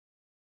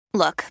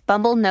Look,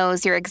 Bumble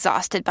knows you're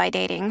exhausted by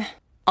dating.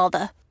 All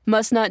the,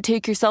 must not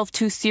take yourself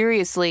too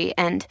seriously,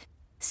 and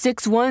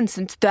 6'1"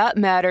 since that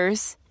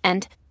matters.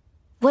 And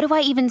what do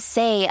I even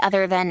say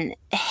other than,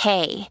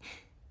 hey?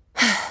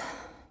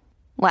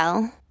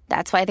 Well,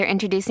 that's why they're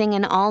introducing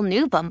an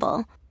all-new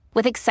Bumble,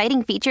 with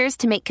exciting features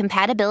to make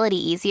compatibility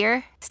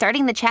easier,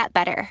 starting the chat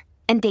better,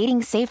 and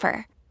dating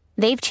safer.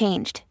 They've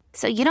changed,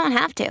 so you don't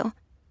have to.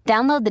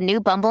 Download the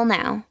new Bumble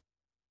now.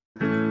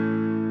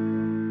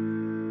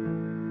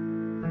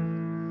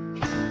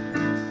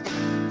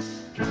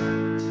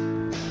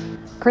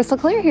 Crystal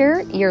Clear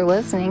here. You're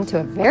listening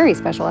to a very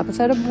special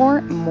episode of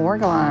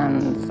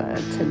Morgellons.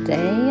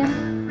 Today,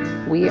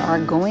 we are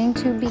going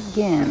to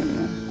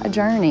begin a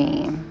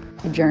journey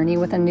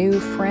with a new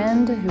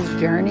friend whose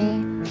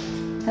journey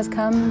has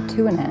come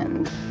to an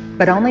end.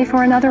 But only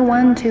for another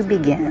one to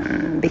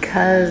begin,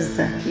 because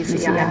you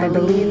see, I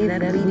believe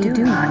that we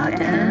do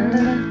not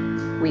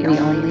end, we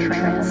only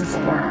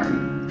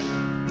transform.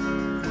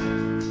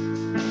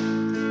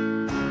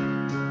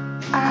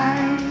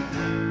 I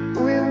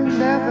will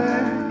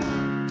never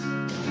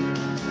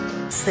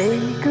say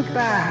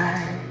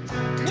goodbye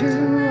to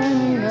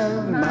any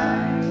of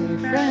my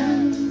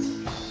friends.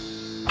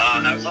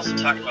 I was also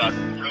talking about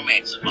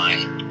roommates of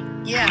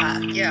mine. Yeah.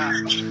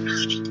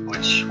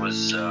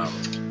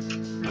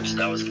 Which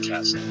that was a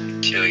test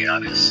too, you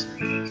know, because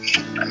I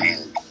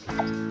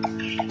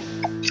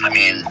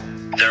mean,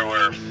 there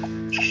were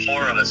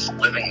 4 of us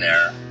living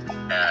there,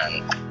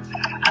 and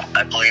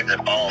I believe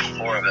that all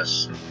 4 of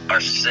us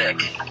are sick.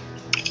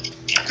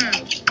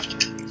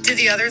 Do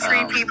the other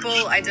 3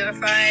 people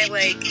identify,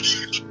 like,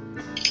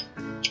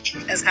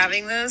 as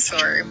having this,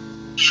 or?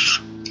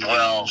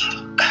 Well,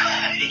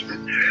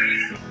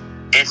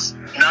 it's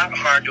not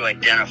hard to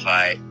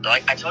identify.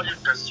 Like I told you,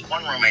 there's this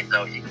one roommate,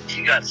 though,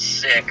 he got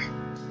sick,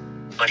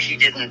 but he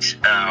didn't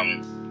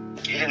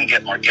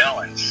get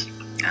Morgellons.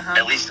 Uh-huh.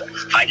 At least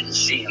I didn't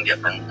see him get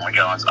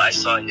Morgellons. I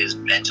saw his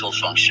mental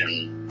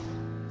function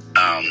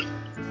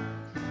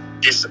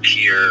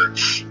disappear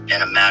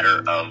in a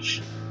matter of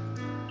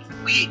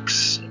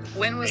weeks.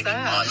 When was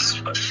that?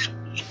 Months.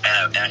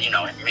 And you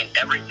know, I mean,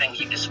 everything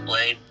he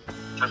displayed,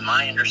 from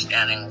my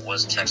understanding,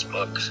 was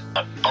textbook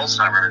of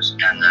Alzheimer's.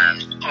 And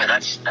then,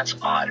 that's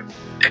odd.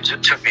 It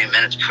took me a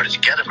minute to put it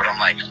together, but I'm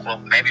like, well,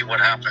 maybe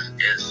what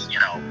happened is, you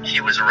know, he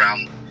was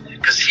around,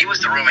 because he was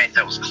the roommate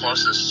that was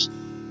closest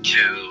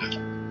to,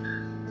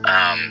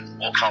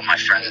 we'll call my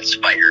friend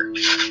Spider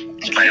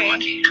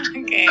Monkey.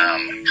 Okay.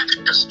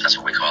 That's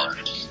what we call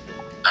her.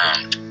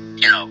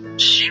 You know,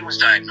 she was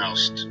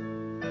diagnosed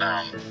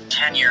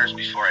 10 years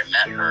before I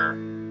met her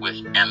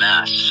with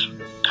MS,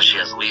 because she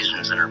has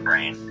lesions in her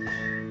brain.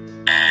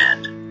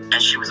 And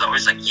she was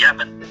always like, yeah,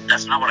 but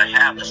that's not what I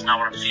have. That's not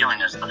what I'm feeling.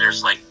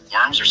 There's like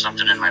worms or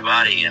something in my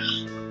body. And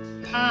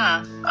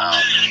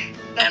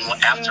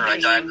after I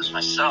diagnosed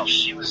myself,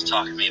 she was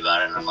talking to me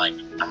about it. And I'm like,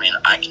 I mean,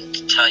 I can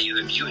tell you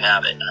if you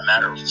have it in a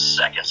matter of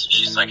seconds. And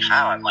she's like,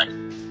 how? I'm like,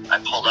 I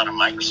pulled out a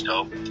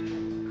microscope,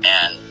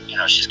 and, you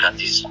know, she's got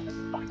these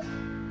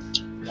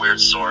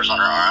weird sores on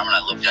her arm, and I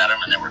looked at them,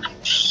 and they were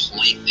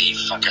completely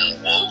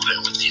fucking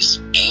woven with this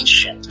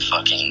ancient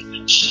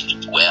fucking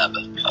web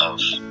of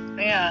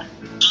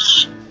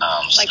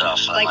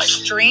stuff. Like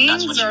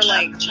strings, or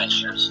like 10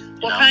 years,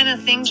 what kind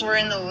of things were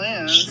in the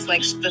wounds?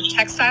 Like the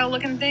textile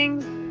looking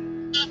things?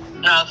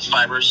 No, the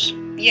fibers.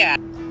 Yeah.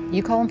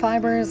 You call them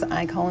fibers,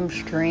 I call them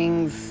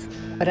strings.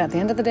 But at the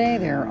end of the day,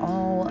 they're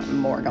all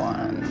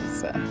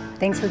Morgellons.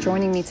 Thanks for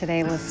joining me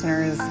today,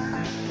 listeners.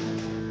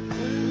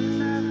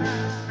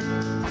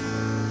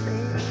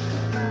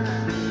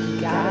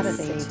 Gotta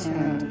stay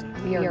tuned.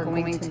 We are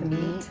going to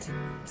meet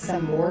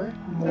some more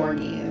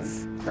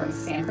Morgies from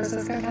San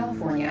Francisco,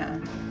 California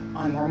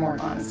on More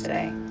Morgellons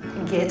today.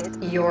 Get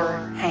your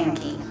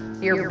hanky,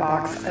 your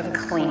box of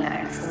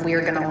Kleenex.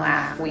 We're gonna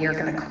laugh, we are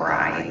gonna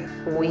cry.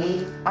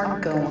 We are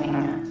going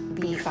to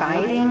be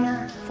fighting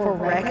for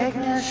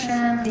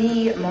recognition,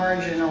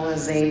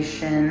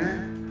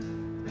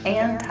 demarginalization,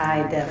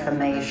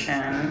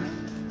 anti-defamation,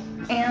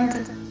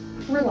 and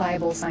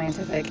reliable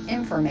scientific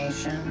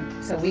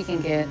information so we can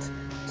get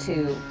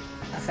to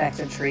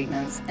effective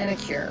treatments and a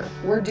cure.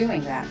 We're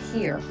doing that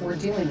here. We're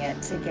doing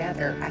it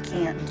together. I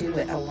can't do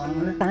it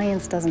alone.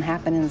 Science doesn't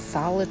happen in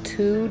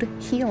solitude.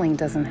 Healing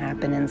doesn't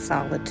happen in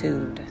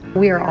solitude.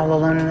 We are all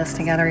alone in this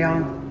together,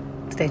 y'all.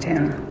 Stay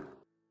tuned.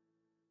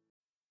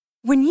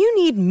 When you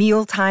need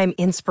mealtime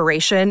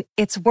inspiration,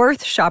 it's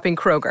worth shopping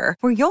Kroger,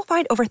 where you'll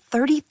find over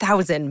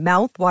 30,000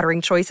 mouth-watering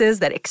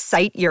choices that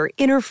excite your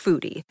inner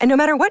foodie. And no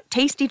matter what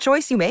tasty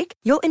choice you make,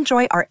 you'll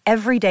enjoy our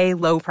everyday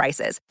low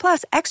prices,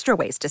 plus extra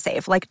ways to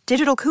save, like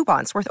digital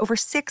coupons worth over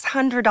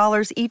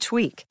 $600 each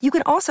week. You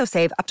can also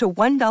save up to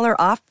 $1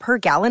 off per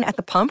gallon at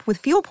the pump with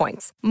fuel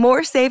points.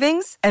 More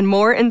savings and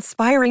more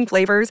inspiring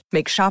flavors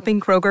make shopping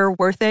Kroger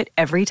worth it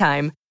every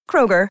time.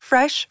 Kroger,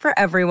 fresh for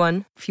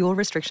everyone. Fuel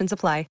restrictions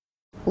apply.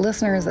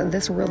 Listeners,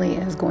 this really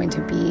is going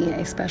to be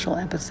a special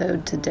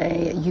episode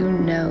today. You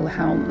know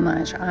how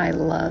much I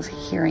love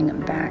hearing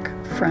back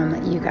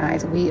from you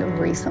guys. We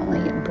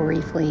recently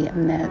briefly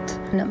met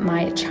in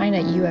my China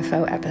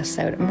UFO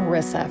episode,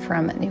 Marissa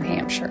from New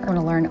Hampshire. Want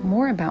to learn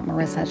more about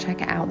Marissa?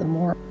 Check out the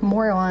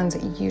Morgellons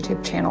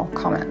YouTube channel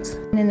comments.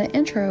 And in the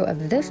intro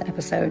of this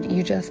episode,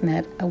 you just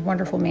met a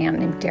wonderful man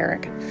named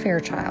Derek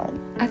Fairchild.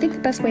 I think the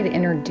best way to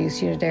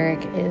introduce you to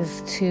Derek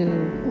is to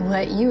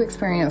let you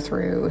experience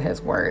through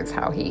his words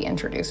how he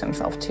introduced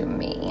himself to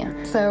me.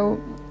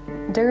 So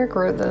Derek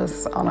wrote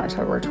this on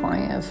October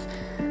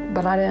 20th,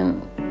 but I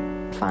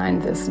didn't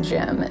find this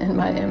gem in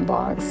my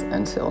inbox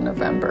until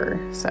November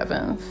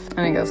 7th.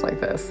 And it goes like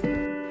this.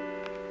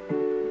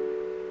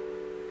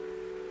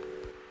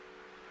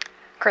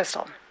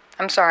 Crystal,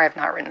 I'm sorry I've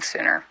not written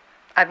sooner.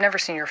 I've never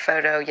seen your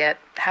photo, yet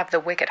have the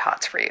wicked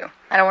hots for you.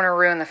 I don't want to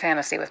ruin the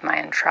fantasy with my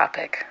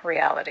entropic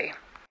reality.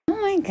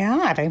 Oh my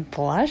God, I'm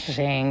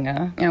blushing.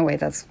 Oh wait,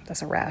 that's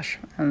a rash.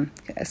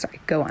 Sorry,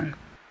 go on.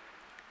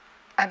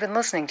 I've been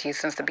listening to you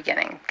since the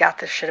beginning. Got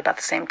this shit about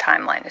the same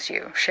timeline as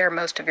you. Share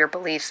most of your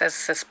beliefs as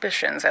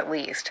suspicions, at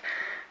least.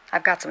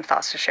 I've got some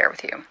thoughts to share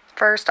with you.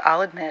 First,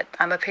 I'll admit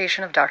I'm a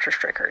patient of Dr.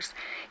 Stricker's.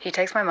 He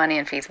takes my money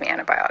and feeds me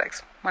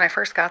antibiotics. When I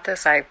first got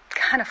this, I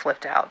kind of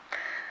flipped out.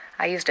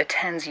 I used a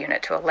TENS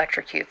unit to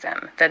electrocute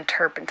them, then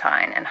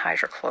turpentine and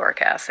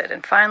hydrochloric acid,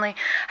 and finally,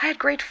 I had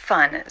great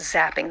fun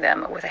zapping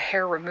them with a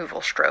hair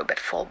removal strobe at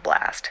full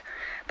blast.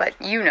 But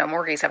you know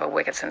Morgies have a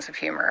wicked sense of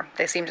humor.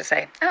 They seem to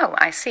say, "Oh,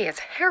 I see, it's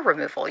hair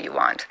removal you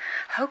want.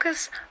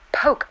 Hocus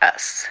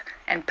pocus."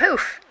 And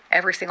poof!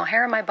 Every single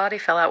hair on my body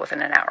fell out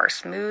within an hour,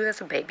 smooth as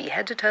a baby,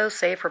 head to toe,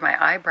 save for my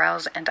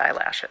eyebrows and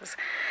eyelashes.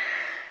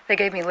 They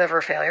gave me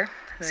liver failure,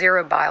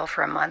 0 bile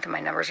for a month, and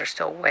my numbers are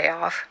still way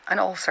off. An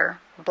ulcer,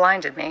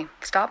 blinded me,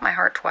 stopped my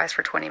heart twice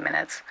for 20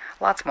 minutes.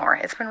 Lots more.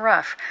 It's been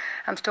rough.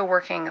 I'm still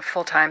working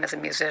full-time as a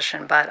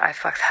musician, but I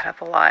fucked that up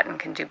a lot and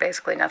can do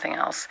basically nothing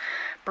else.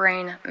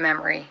 Brain,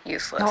 memory,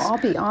 useless. Now, I'll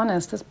be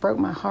honest, this broke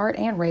my heart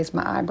and raised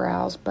my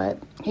eyebrows, but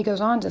he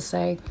goes on to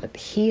say that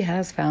he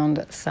has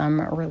found some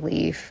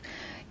relief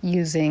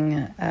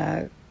using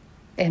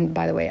and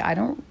by the way, I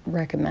don't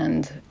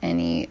recommend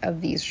any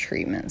of these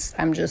treatments.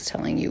 I'm just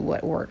telling you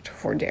what worked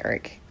for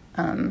Derek.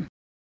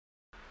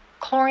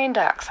 Chlorine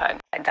dioxide.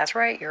 That's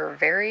right, your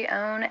very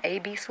own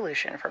AB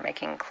solution for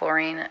making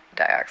chlorine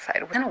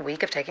dioxide. Within a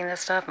week of taking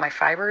this stuff, my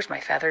fibers, my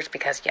feathers,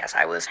 because yes,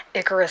 I was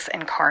Icarus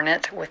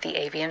incarnate with the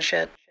avian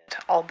shit,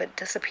 all but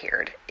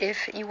disappeared.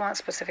 If you want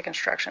specific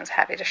instructions,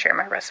 happy to share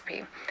my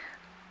recipe.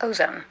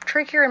 Ozone,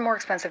 trickier and more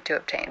expensive to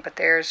obtain, but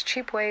there's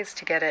cheap ways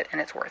to get it and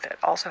it's worth it.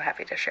 Also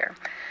happy to share.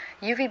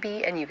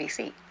 UVB and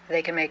UVC,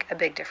 they can make a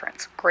big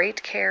difference.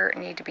 Great care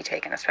need to be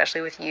taken, especially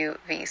with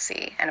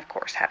UVC, and of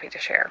course, happy to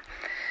share.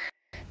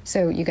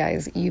 So you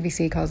guys,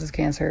 UVC causes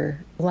cancer.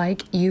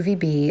 Like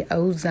UVB,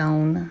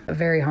 ozone,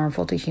 very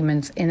harmful to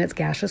humans in its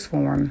gaseous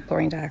form.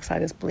 Chlorine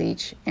dioxide is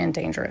bleach and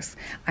dangerous.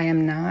 I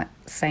am not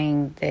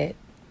saying that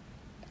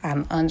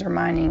I'm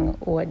undermining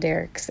what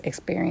Derek's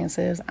experience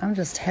is. I'm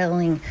just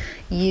telling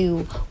you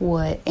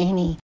what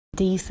any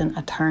decent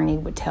attorney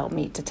would tell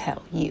me to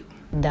tell you.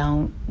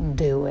 Don't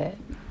do it.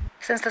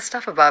 Since the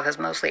stuff above has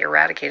mostly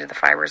eradicated the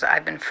fibers,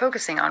 I've been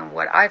focusing on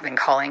what I've been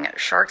calling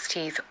shark's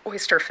teeth,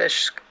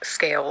 oysterfish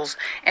scales,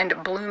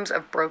 and blooms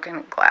of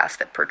broken glass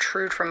that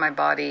protrude from my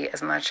body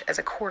as much as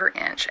a 1/4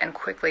 inch and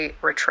quickly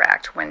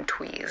retract when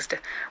tweezed.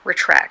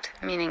 Retract,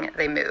 meaning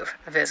they move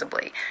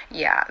visibly.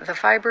 Yeah, the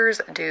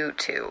fibers do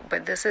too,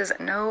 but this is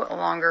no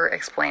longer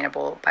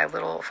explainable by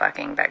little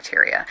fucking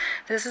bacteria.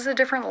 This is a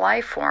different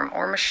life form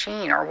or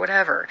machine or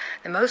whatever.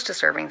 The most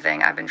disturbing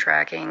thing I've been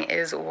tracking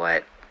is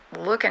what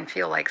look and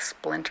feel like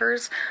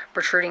splinters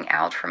protruding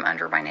out from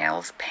under my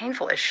nails,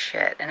 painful as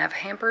shit, and have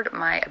hampered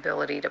my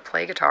ability to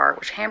play guitar,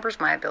 which hampers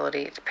my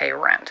ability to pay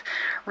rent.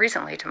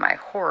 Recently, to my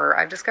horror,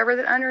 I've discovered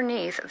that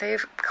underneath,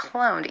 they've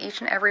cloned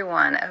each and every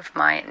one of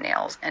my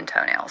nails and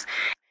toenails.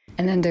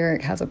 And then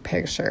Derek has a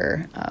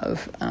picture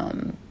of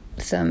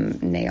some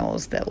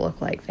nails that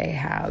look like they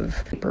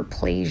have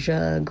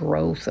hyperplasia,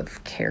 growth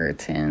of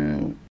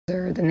keratin.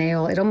 The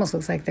nail, it almost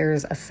looks like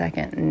there's a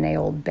second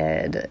nail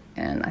bed,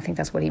 and I think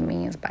that's what he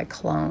means by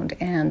cloned.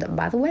 And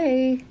by the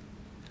way,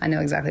 I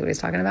know exactly what he's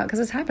talking about because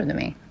it's happened to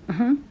me.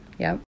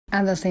 Yep.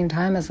 At the same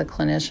time, as a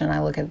clinician, I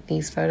look at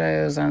these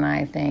photos and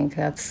I think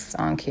that's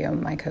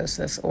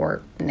onychomycosis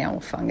or nail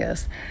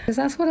fungus, because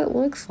that's what it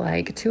looks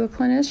like to a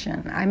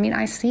clinician. I mean,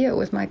 I see it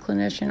with my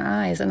clinician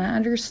eyes, and I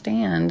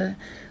understand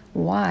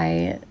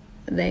why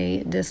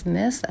they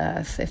dismiss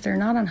us if they're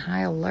not on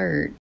high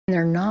alert and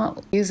they're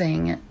not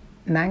using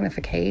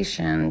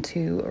magnification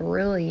to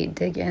really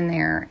dig in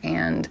there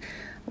and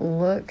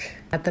look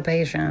at the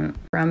patient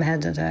from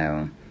head to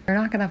toe. They're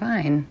not going to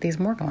find these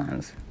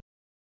Morgellons.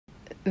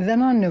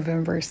 Then on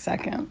November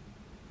 2nd,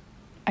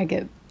 I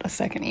get a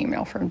second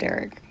email from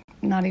Derek,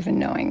 not even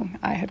knowing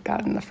I had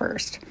gotten the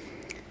first.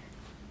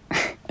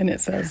 And it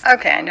says,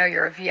 "Okay, I know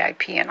you're a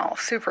VIP and all,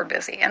 super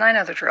busy, and I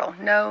know the drill.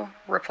 No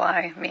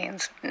reply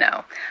means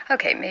no.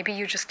 Okay, maybe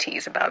you just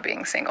tease about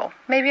being single.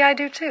 Maybe I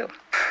do too.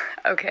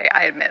 Okay,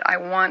 I admit, I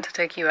want to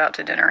take you out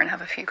to dinner and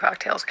have a few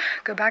cocktails,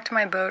 go back to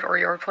my boat or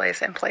your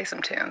place and play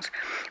some tunes.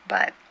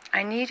 But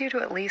I need you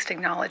to at least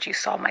acknowledge you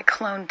saw my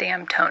clone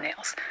damn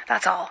toenails.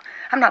 That's all.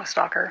 I'm not a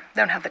stalker.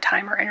 Don't have the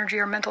time or energy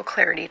or mental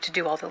clarity to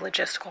do all the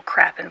logistical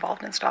crap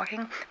involved in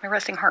stalking. My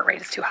resting heart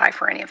rate is too high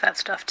for any of that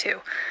stuff,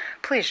 too.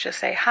 Please just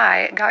say,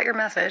 hi, got your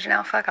message,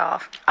 now fuck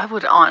off. I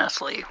would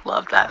honestly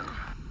love that.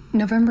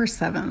 November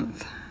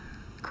 7th.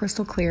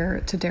 Crystal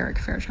clear to Derek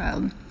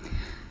Fairchild.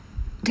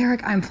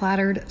 Derek, I'm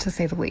flattered to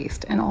say the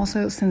least, and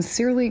also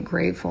sincerely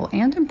grateful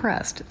and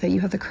impressed that you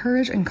have the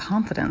courage and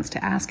confidence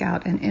to ask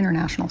out an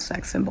international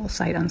sex symbol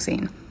sight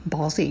unseen.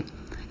 Ballsy.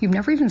 You've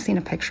never even seen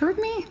a picture of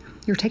me?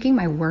 You're taking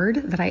my word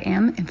that I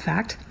am, in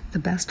fact, the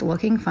best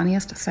looking,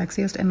 funniest,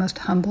 sexiest, and most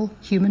humble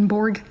human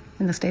Borg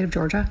in the state of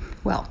Georgia?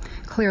 Well,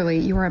 clearly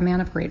you are a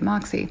man of great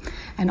moxie,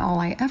 and all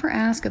I ever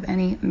ask of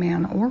any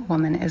man or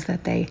woman is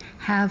that they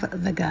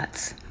have the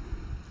guts.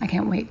 I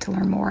can't wait to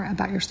learn more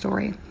about your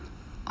story.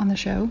 On the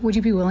show, would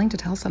you be willing to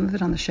tell some of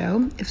it on the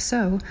show? If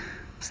so,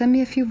 send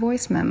me a few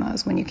voice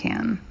memos when you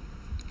can.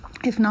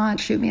 If not,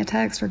 shoot me a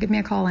text or give me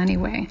a call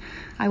anyway.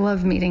 I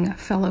love meeting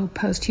fellow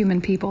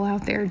post-human people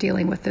out there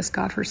dealing with this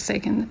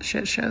godforsaken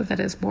shit show that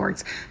is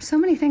Borgs. So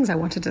many things I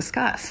want to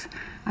discuss.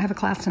 I have a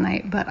class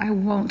tonight, but I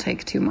won't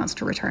take 2 months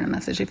to return a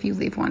message if you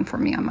leave one for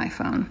me on my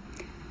phone.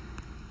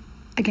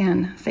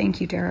 Again, thank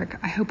you, Derek.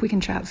 I hope we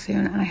can chat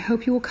soon, and I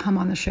hope you will come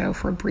on the show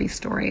for a brief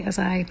story, as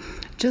I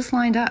just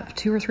lined up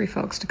 2 or 3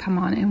 folks to come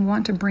on and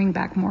want to bring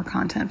back more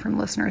content from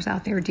listeners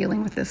out there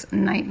dealing with this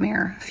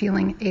nightmare,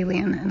 feeling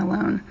alien and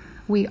alone.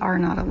 We are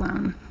not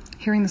alone.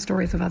 Hearing the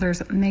stories of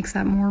others makes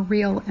that more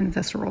real and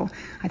visceral.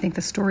 I think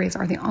the stories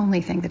are the only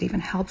thing that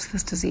even helps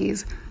this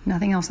disease.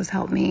 Nothing else has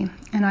helped me,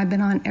 and I've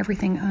been on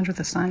everything under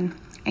the sun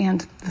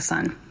and the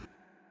sun.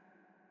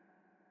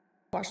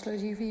 Watch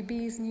those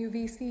UVBs and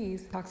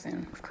UVCs. Talk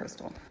soon with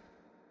Crystal.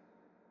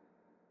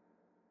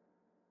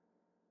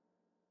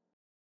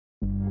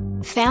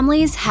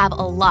 Families have a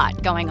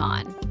lot going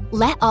on.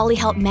 Let Ollie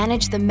help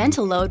manage the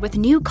mental load with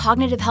new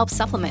cognitive help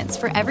supplements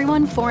for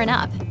everyone 4 and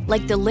up,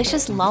 like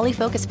delicious Lolly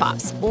Focus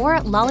Pops or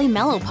Lolly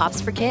Mellow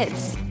Pops for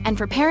kids. And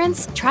for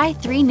parents, try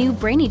 3 new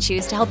Brainy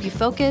Chews to help you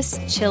focus,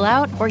 chill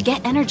out, or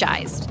get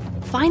energized.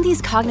 Find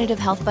these cognitive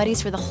health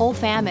buddies for the whole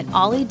fam at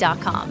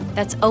ollie.com.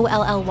 That's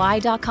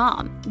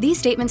OLLY.com. These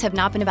statements have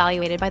not been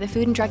evaluated by the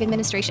Food and Drug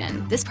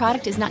Administration. This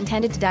product is not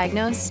intended to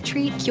diagnose,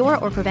 treat, cure,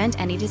 or prevent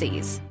any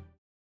disease.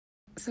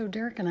 So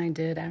Derek and I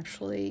did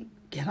actually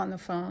get on the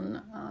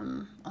phone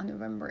on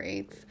November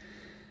 8th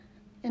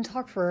and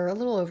talk for a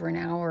little over an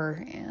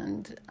hour.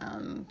 And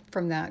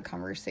from that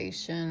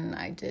conversation,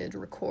 I did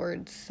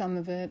record some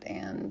of it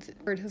and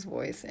heard his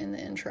voice in the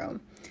intro.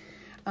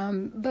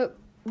 But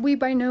we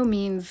by no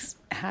means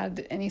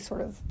had any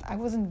sort of, I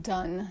wasn't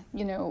done,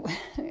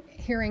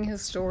 hearing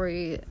his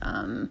story,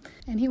 and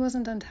he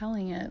wasn't done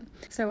telling it.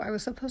 So I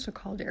was supposed to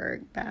call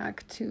Derek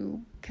back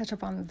to catch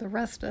up on the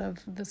rest of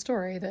the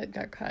story that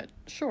got cut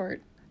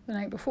short the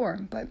night before,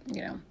 but,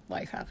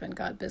 life happened,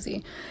 got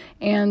busy,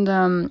 and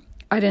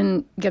I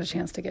didn't get a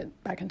chance to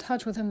get back in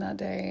touch with him that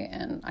day,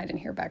 and I didn't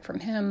hear back from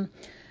him.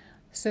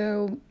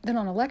 So then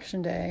on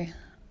election day,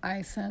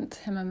 I sent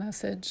him a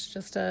message,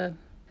 just a,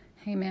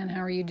 hey man,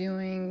 how are you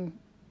doing?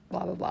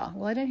 Blah, blah, blah.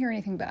 Well, I didn't hear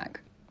anything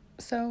back.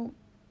 So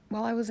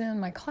while I was in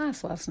my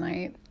class last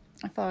night,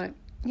 I thought,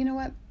 you know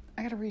what?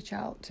 I got to reach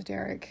out to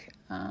Derek.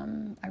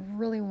 I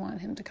really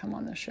want him to come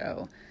on the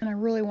show. And I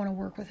really want to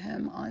work with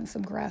him on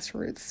some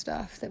grassroots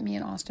stuff that me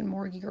and Austin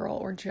Morgie Girl,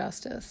 or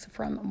Justice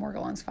from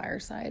Morgellons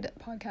Fireside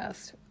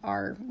podcast,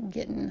 are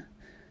getting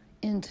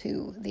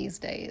into these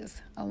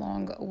days,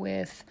 along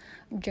with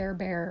Jer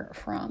Bear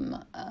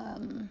from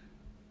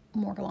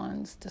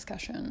Morgellons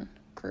Discussion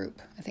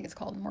Group. I think it's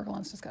called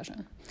Morgellons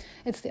Discussion.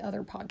 It's the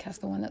other podcast,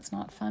 the one that's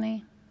not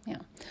funny. Yeah.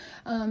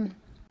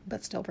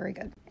 But still very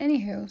good.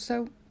 Anywho,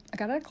 so I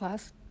got out of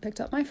class, picked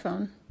up my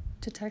phone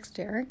to text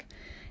Derek,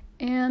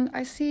 and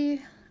I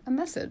see a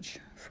message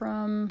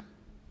from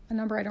a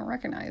number I don't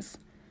recognize.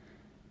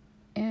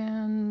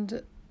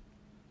 And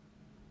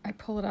I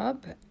pull it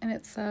up, and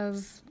it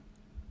says,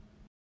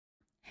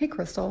 "Hey,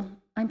 Crystal,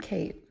 I'm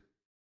Kate.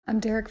 I'm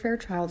Derek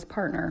Fairchild's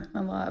partner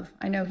in love.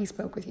 I know he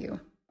spoke with you.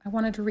 I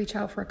wanted to reach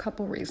out for a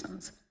couple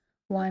reasons.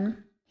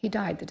 1, he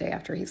died the day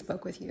after he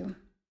spoke with you.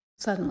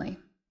 Suddenly,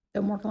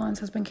 though Morgellons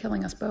has been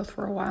killing us both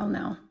for a while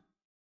now.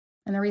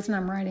 And the reason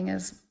I'm writing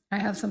is I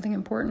have something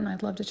important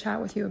I'd love to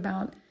chat with you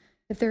about.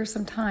 If there's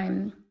some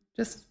time,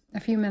 just a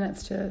few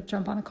minutes to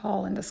jump on a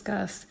call and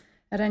discuss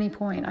at any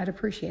point, I'd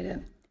appreciate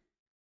it.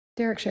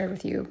 Derek shared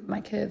with you, my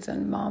kids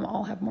and mom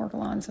all have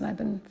Morgellons, and I've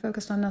been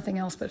focused on nothing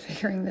else but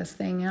figuring this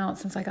thing out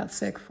since I got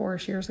sick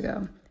 4-ish years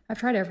ago. I've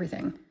tried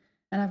everything,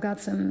 and I've got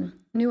some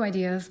new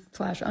ideas /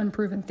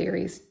 unproven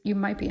theories you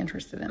might be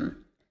interested in.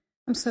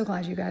 I'm so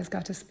glad you guys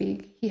got to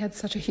speak. He had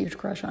such a huge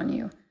crush on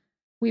you.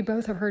 We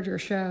both have heard your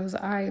shows.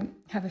 I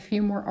have a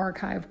few more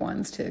archive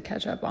ones to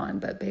catch up on,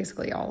 but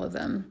basically all of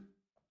them.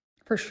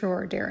 For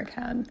sure, Derek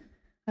had.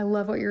 I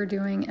love what you're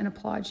doing and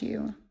applaud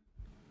you.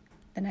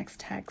 The next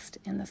text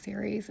in the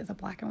series is a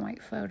black and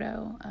white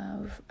photo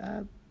of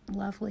a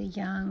lovely,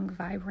 young,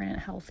 vibrant,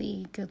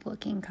 healthy,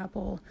 good-looking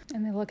couple,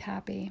 and they look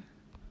happy.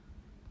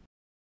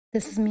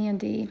 This is me and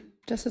Dee.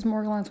 Just as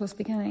Morgellons was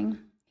beginning,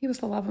 he was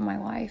the love of my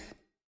life.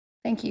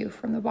 Thank you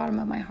from the bottom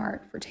of my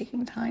heart for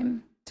taking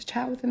time to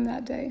chat with him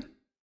that day.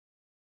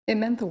 It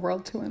meant the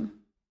world to him.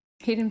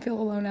 He didn't feel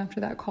alone after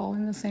that call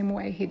in the same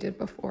way he did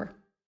before.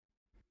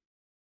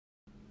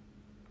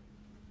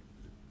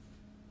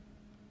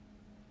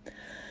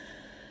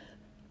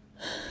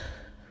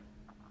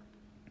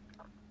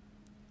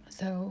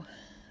 So,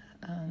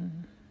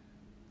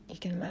 you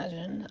can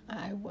imagine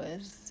I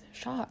was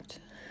shocked.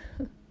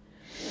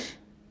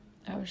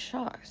 I was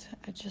shocked.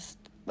 I just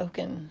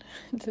spoken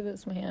to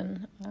this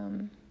man,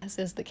 as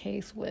is the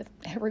case with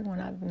everyone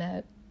I've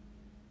met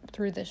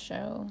through this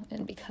show.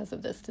 And because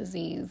of this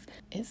disease,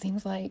 it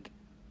seems like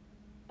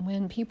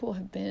when people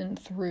have been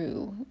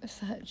through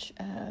such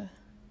a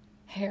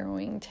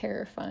harrowing,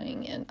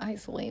 terrifying, and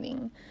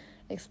isolating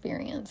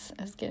experience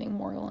as getting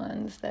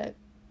Morgellons, that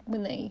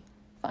when they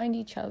find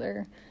each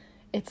other,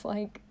 it's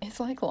like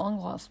long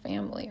lost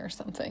family or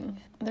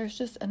something. There's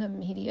just an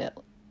immediate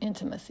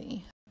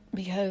intimacy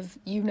because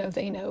you know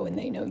they know and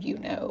they know you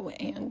know,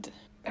 and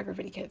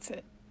everybody gets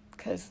it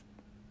because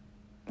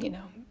you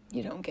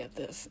don't get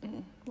this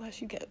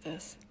unless you get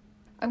this.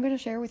 I'm going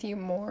to share with you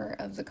more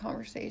of the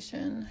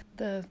conversation,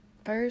 the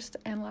first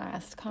and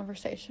last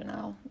conversation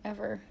I'll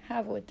ever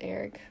have with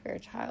Derek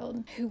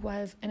Fairchild, who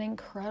was an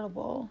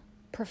incredible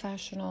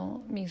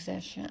professional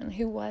musician,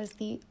 who was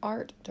the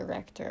art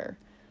director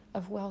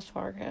of Wells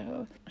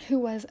Fargo, who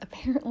was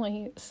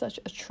apparently such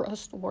a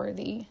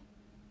trustworthy,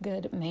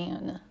 good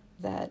man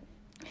that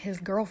his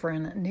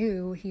girlfriend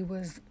knew he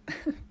was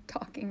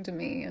talking to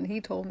me, and he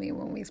told me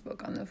when we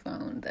spoke on the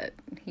phone that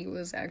he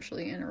was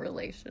actually in a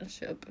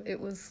relationship. It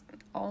was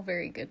all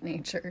very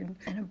good-natured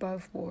and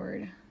above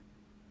board.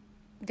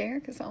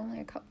 Derek is only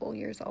a couple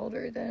years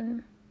older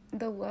than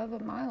the love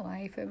of my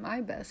life and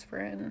my best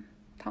friend,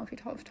 Tomfy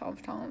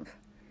Tomf.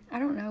 I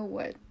don't know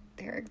what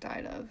Derek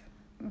died of,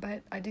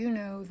 but I do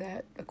know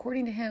that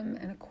according to him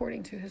and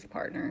according to his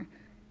partner,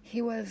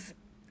 he was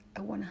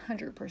a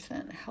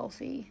 100%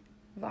 healthy,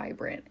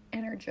 vibrant,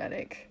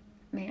 energetic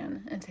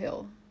man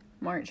until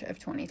March of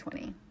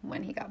 2020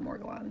 when he got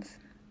Morgellons.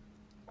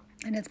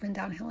 And it's been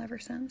downhill ever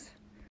since.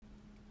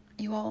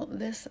 You all,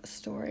 this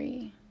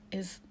story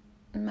is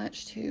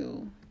much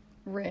too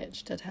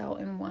rich to tell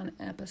in one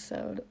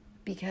episode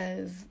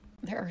because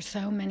there are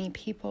so many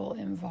people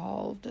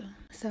involved,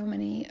 so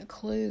many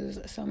clues,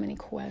 so many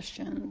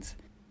questions.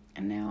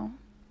 And now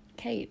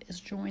Kate is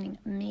joining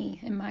me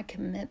in my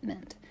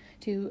commitment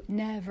to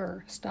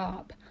never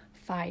stop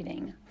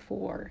fighting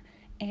for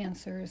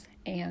answers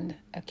and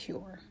a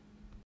cure.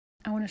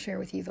 I want to share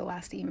with you the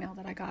last email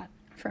that I got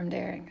from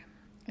Derek.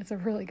 It's a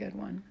really good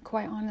one.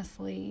 Quite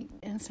honestly,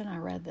 when I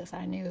read this,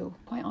 I knew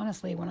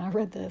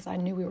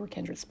we were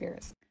kindred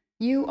spirits.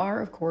 You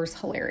are, of course,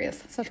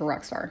 hilarious. Such a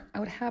rock star. I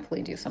would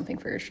happily do something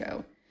for your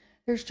show.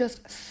 There's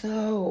just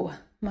so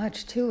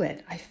much to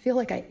it. I feel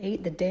like I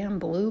ate the damn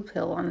blue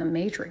pill on the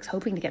Matrix,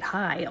 hoping to get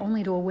high,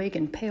 only to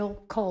awaken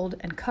pale, cold,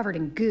 and covered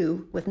in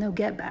goo with no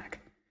get back.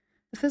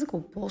 The physical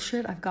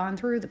bullshit I've gone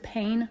through, the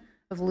pain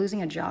of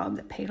losing a job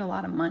that paid a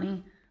lot of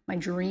money, my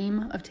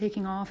dream of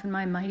taking off in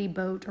my mighty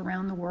boat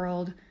around the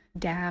world,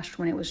 dashed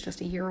when it was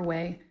just a year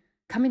away,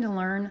 coming to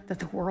learn that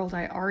the world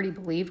I already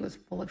believed was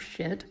full of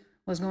shit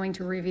was going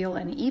to reveal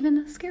an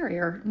even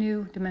scarier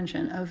new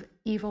dimension of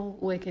evil,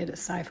 wicked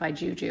sci-fi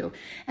juju,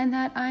 and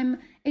that I'm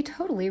a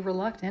totally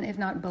reluctant, if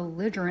not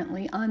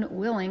belligerently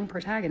unwilling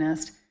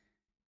protagonist.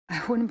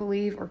 I wouldn't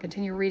believe or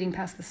continue reading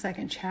past the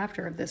second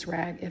chapter of this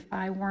rag if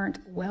I weren't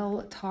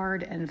well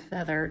tarred and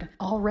feathered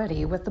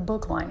already with the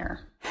book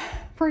liner.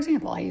 For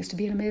example, I used to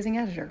be an amazing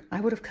editor.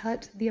 I would have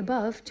cut the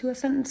above to a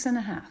sentence and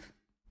a half.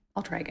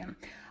 I'll try again.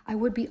 I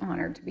would be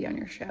honored to be on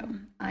your show.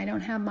 I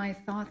don't have my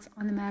thoughts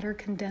on the matter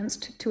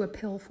condensed to a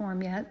pill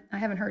form yet. I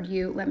haven't heard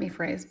you, let me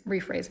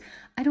rephrase.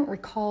 I don't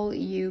recall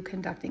you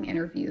conducting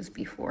interviews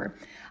before.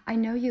 I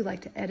know you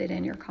like to edit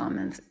in your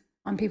comments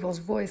on people's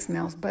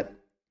voicemails, but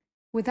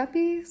would that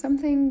be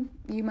something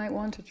you might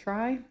want to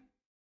try?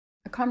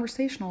 A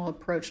conversational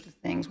approach to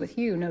things with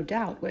you, no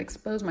doubt, would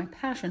expose my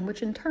passion,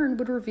 which in turn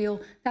would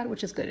reveal that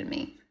which is good in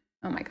me.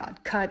 Oh my God,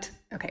 cut.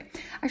 Okay,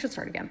 I should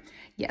start again.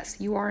 Yes,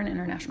 you are an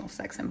international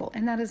sex symbol,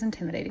 and that is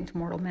intimidating to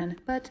mortal men,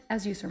 but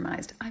as you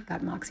surmised, I've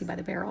got Moxie by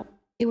the barrel.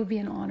 It would be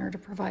an honor to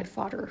provide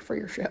fodder for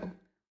your show.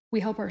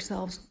 We help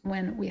ourselves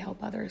when we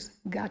help others.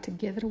 Got to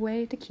give it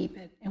away to keep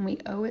it, and we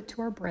owe it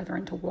to our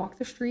brethren to walk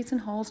the streets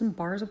and halls and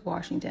bars of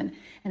Washington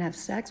and have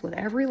sex with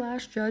every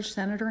last judge,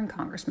 senator, and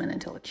congressman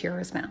until a cure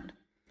is found.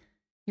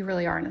 You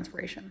really are an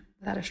inspiration.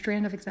 Without a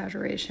strand of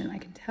exaggeration, I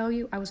can tell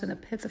you I was in the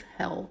pits of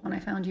hell when I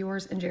found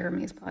yours and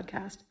Jeremy's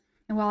podcast.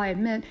 And while I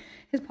admit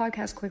his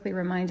podcast quickly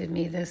reminded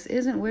me this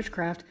isn't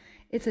witchcraft,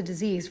 it's a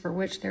disease for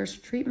which there's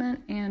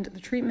treatment, and the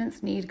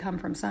treatments need come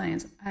from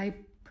science, I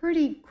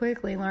pretty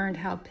quickly learned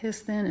how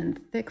piss-thin and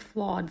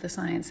thick-flawed the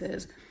science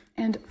is.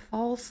 And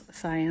false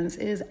science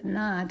is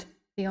not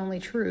the only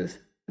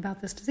truth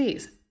about this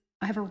disease.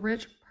 I have a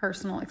rich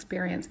personal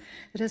experience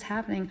that is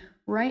happening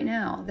right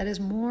now that is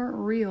more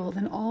real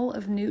than all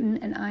of Newton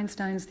and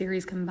Einstein's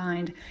theories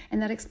combined.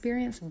 And that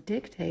experience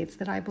dictates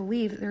that I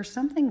believe there's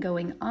something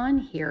going on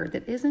here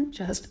that isn't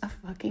just a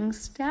fucking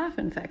staph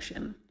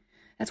infection.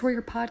 That's where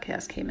your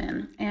podcast came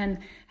in and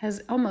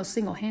has almost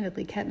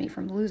single-handedly kept me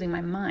from losing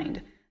my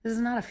mind. This is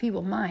not a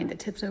feeble mind that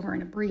tips over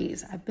in a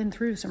breeze. I've been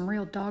through some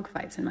real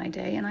dogfights in my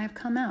day, and I have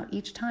come out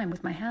each time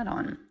with my hat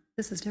on.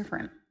 This is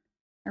different.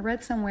 I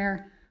read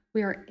somewhere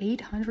we are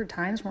 800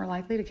 times more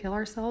likely to kill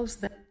ourselves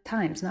than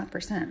times, not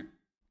percent.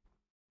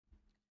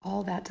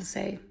 All that to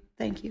say,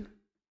 thank you.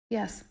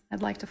 Yes,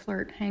 I'd like to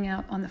flirt, hang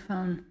out on the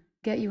phone,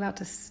 get you out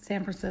to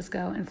San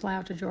Francisco and fly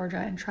out to Georgia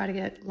and try to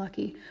get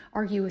lucky,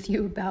 argue with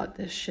you about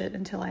this shit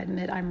until I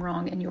admit I'm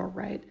wrong and you're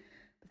right.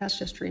 But that's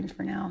just dreams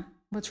for now.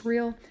 What's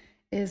real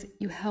is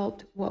you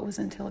helped what was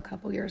until a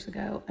couple years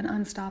ago an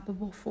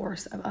unstoppable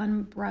force of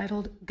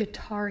unbridled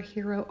guitar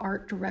hero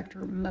art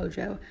director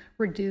mojo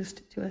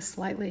reduced to a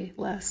slightly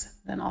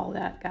less than all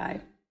that guy.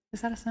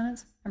 Is that a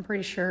sentence? I'm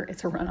pretty sure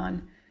it's a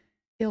run-on.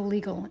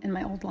 Illegal in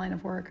my old line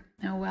of work.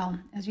 Oh well,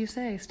 as you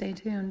say, stay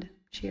tuned.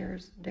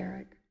 Cheers,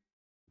 Derek.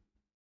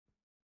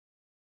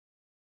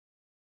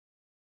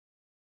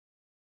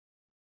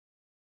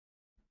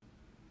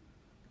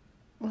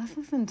 Let's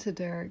listen to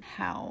Derek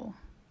Howe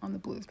on the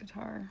blues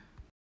guitar.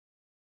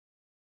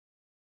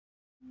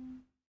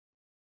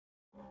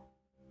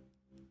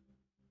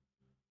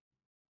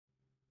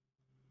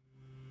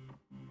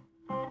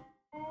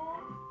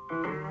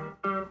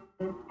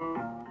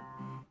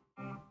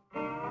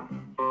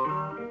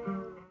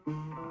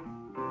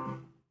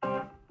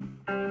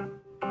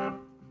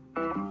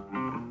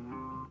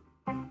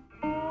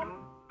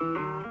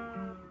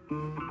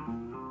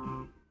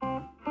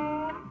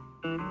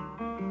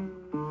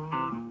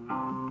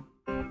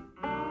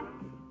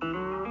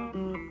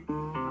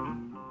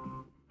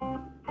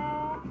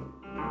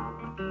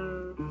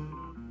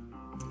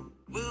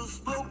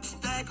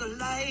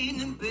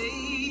 Lightning,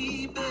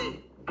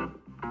 baby,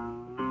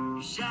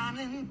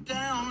 shining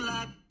down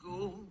like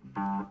gold.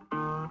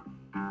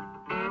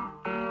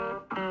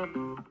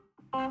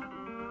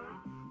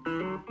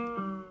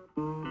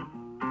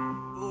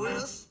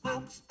 Well,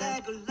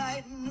 smokestack of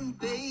lightning,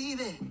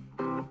 baby,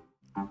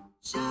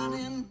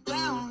 shining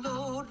down,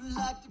 Lord,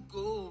 like the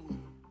gold.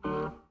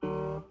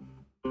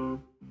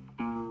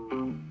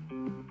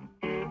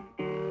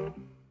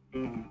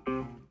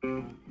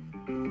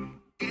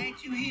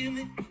 Can't you hear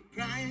me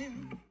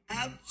crying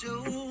out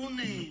your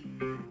name?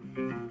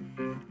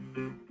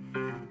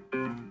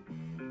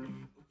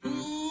 Ooh,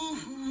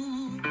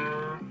 ooh,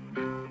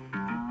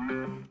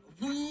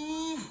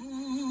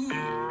 ooh,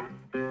 yeah.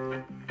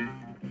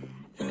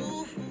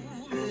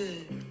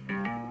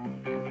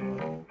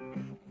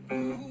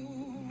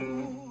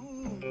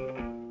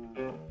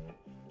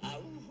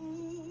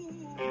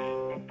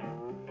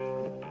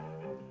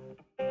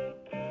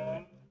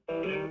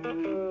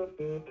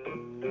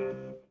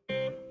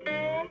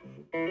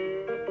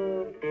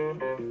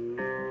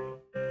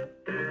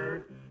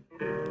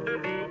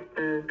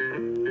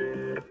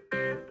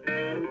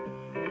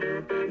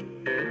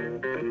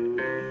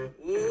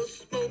 Oh,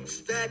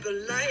 smokestack of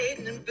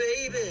lightning,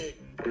 baby.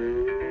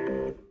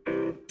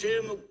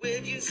 Tell me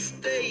where'd you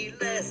stay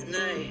last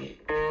night?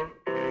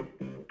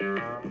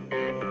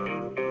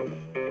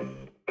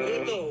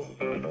 Hello.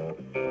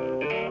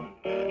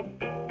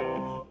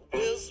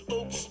 Well,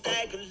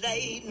 smokestack of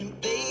lightning,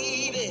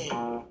 baby.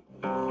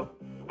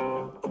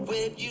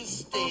 Where'd you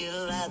stay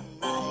last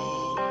night?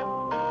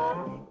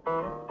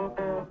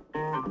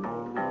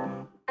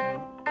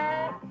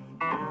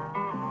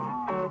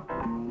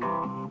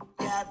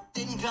 Yeah, I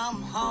didn't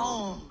come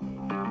home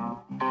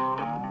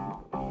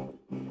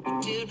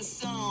till the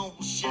sun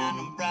was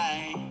shining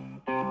bright.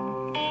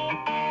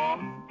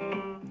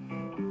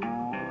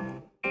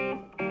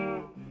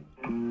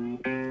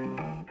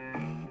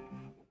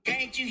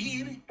 Can't you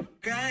hear me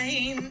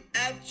crying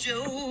out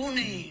your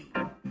name?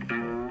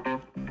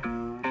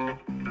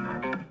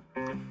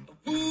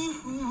 Ooh,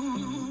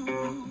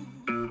 ooh,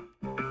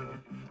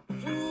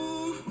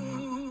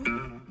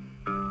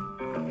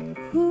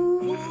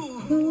 ooh,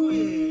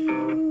 yeah.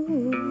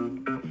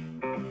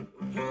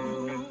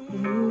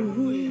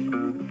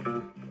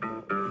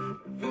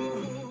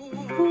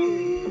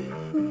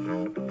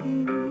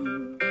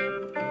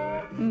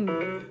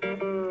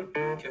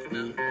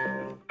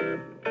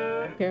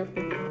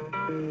 Careful.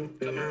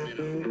 Come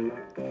on,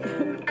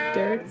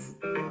 Derek's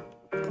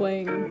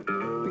playing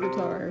the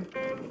guitar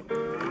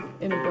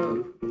in a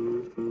boat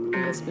in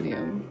this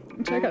video.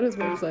 Check out his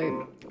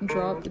website,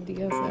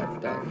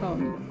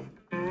 dropthedsf.com.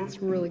 It's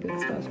really good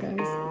stuff,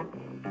 guys.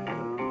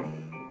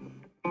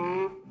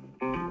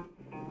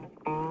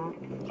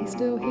 He's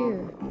still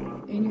here,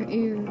 in your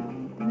ear,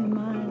 and in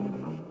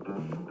mine.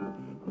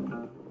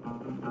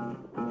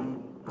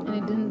 And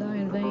he didn't die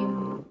in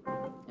vain,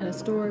 and a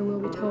story will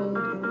be told,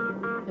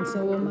 and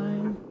so will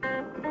mine,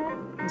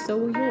 and so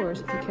will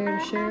yours if you care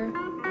to share,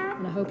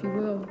 and I hope you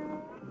will,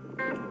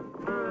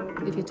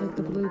 if you took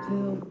the blue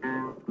pill.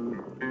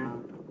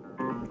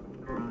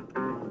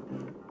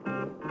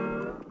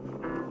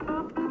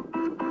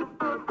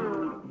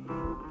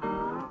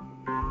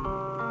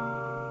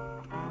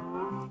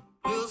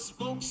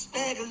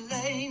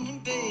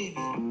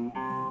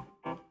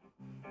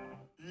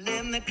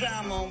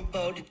 climb on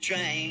board the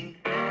train.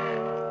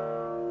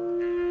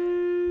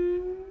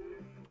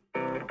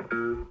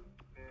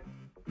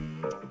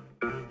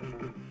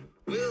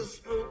 We'll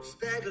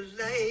smokestack a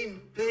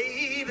lane,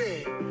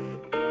 baby.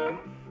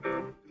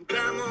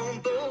 Climb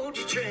on board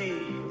the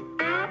train.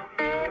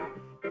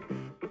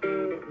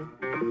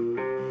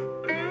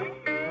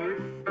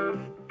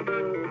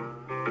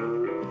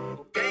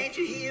 Can't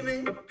you hear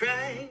me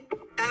crying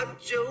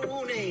out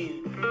your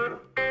name?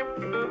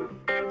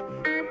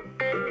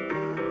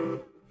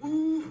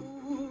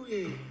 Ooh,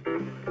 yeah.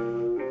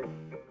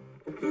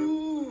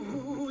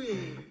 Ooh,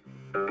 yeah.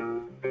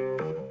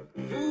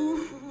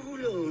 Ooh,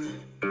 Lord.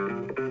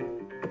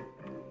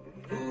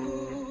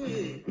 Ooh,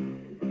 yeah.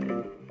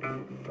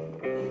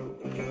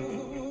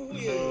 Ooh,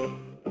 yeah.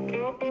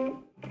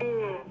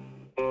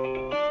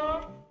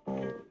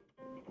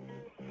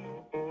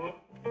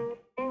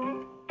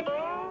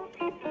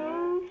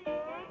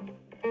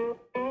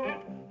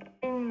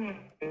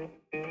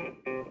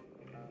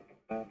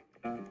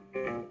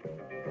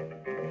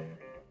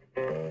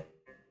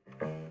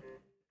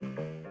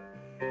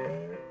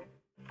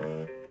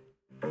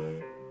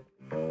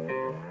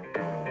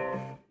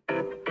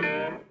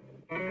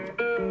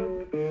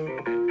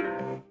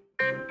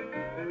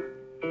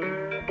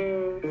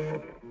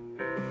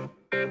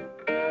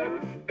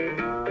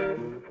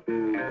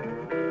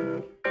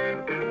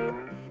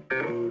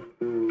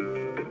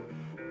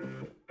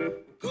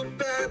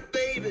 Goodbye,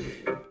 baby.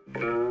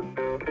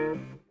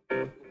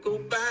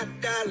 Goodbye,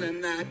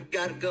 darling. I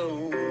gotta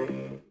go.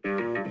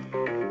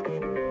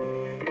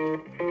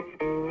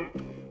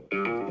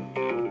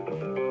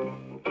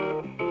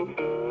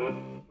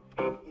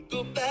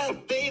 Goodbye,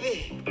 baby.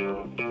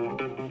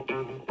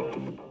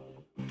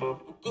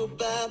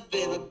 Goodbye,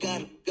 baby.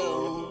 Gotta go.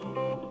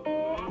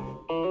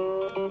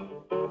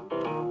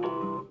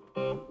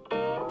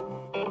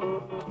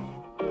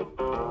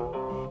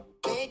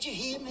 Can't you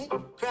hear me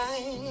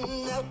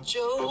crying out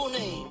your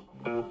name?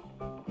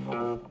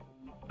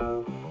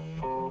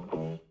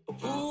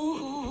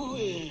 Ooh,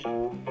 yeah.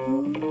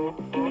 Ooh,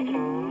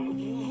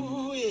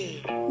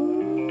 yeah.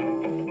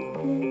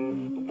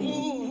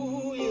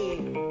 Ooh, yeah.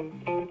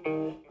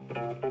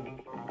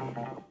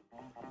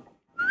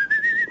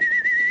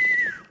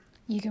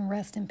 You can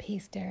rest in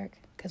peace, Derek,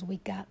 because we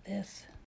got this.